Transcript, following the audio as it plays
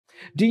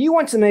Do you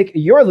want to make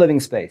your living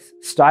space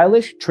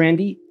stylish,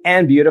 trendy,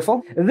 and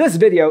beautiful? This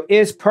video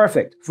is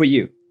perfect for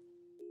you.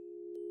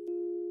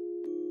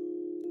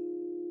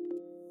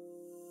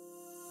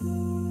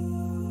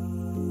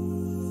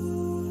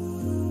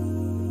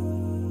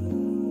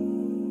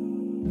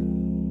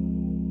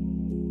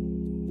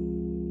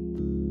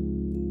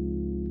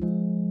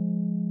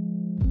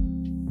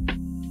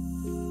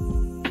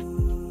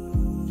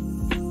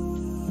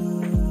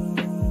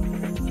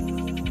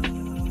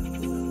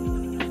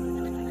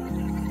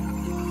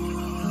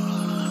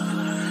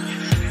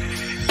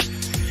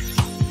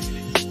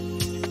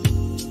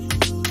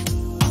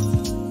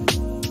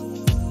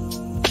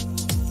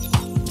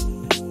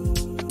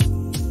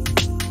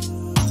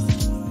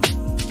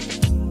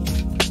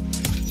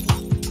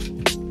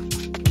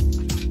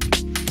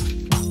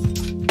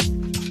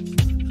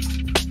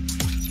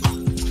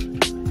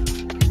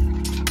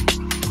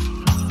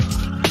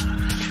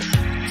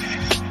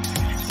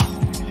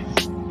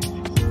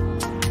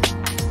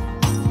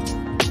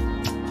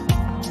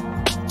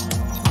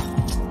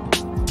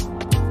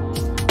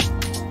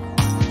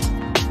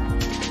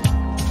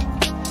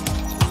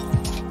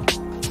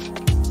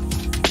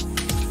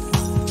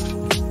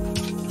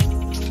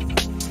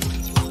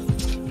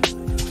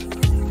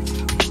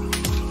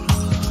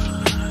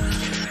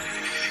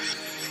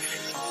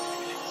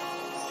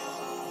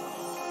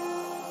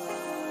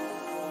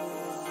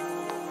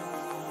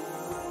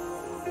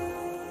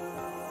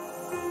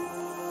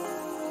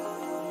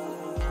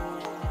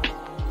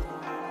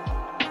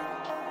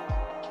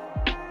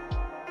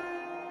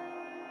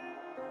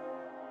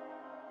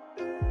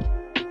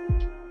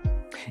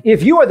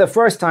 If you are the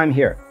first time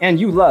here and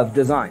you love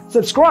design,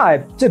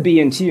 subscribe to be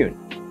in tune.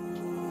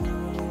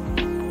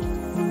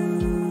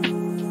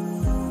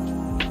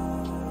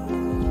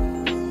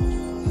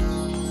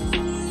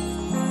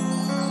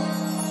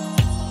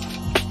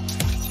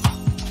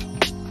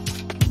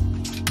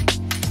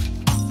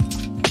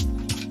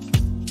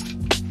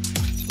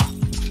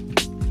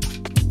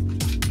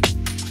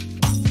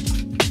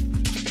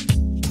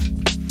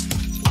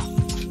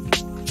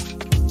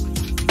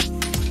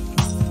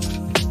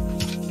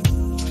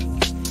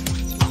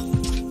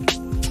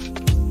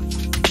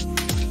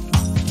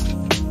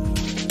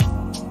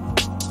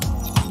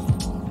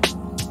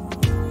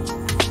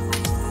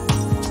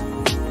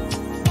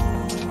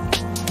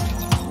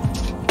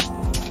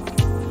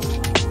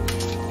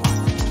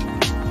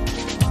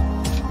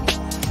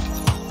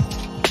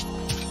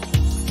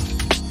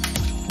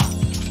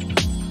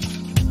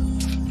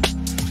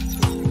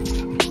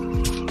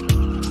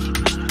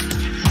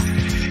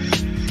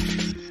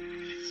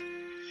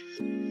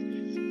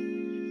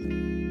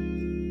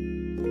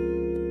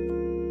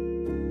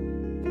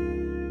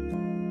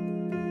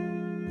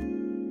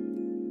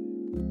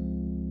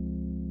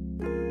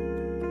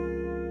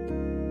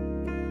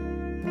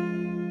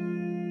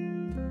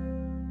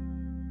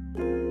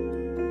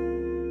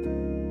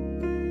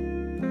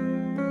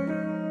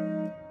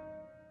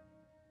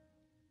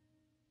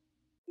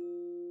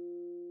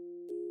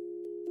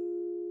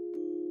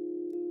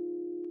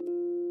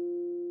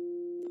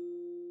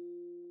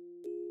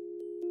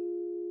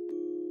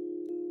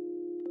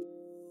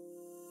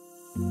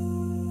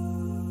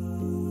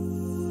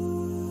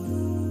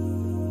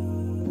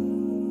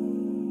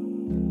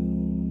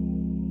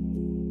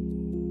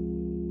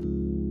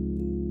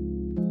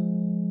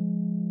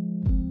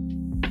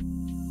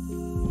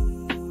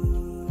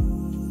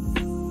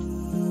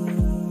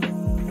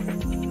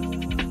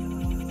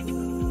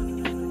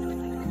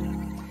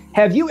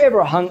 Have you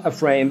ever hung a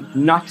frame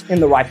not in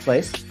the right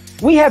place?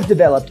 We have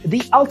developed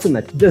the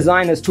ultimate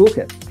designer's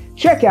toolkit.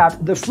 Check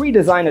out the free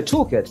designer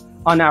toolkit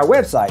on our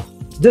website,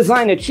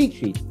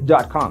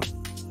 designercheatsheet.com.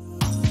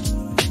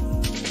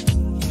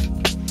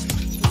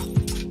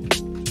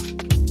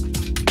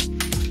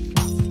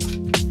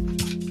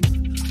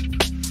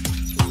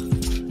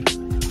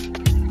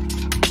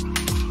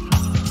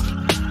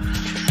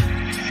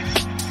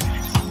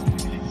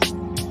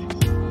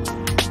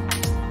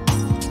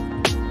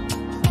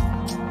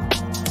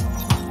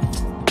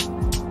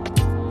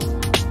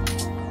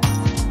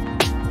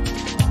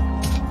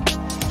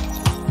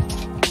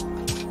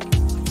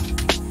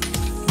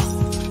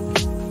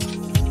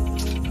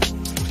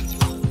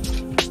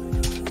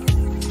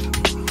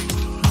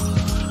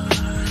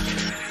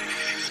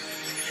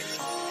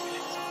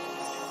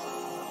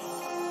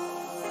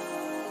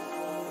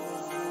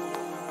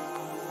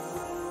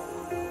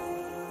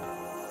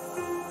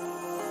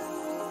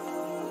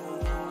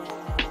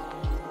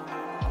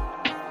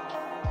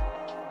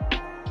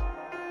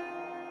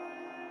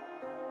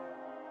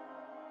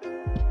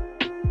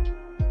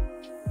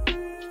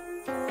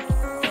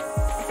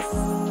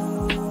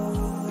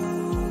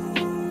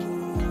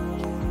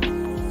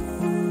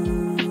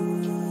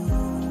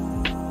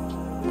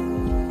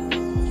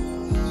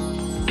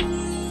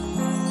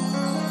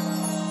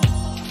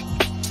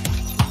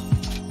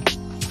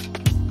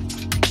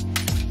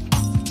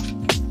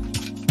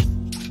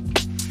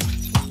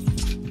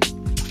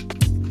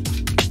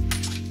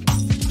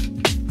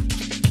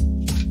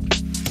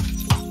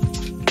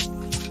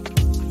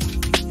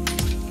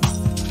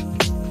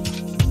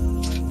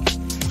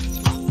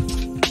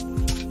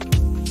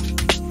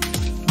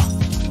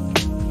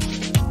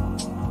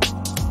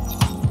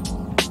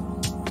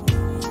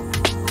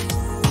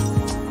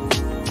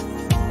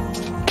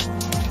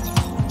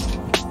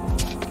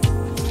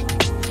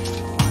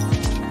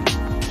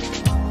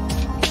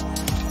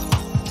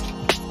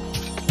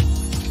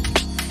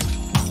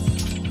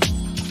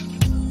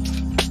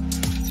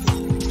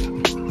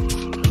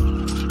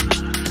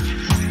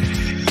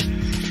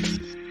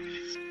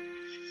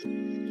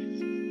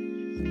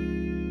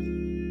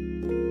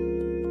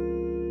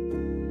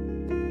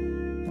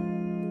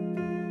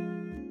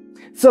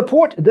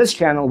 Support this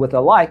channel with a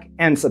like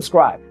and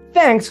subscribe.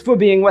 Thanks for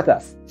being with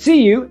us.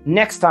 See you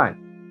next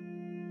time.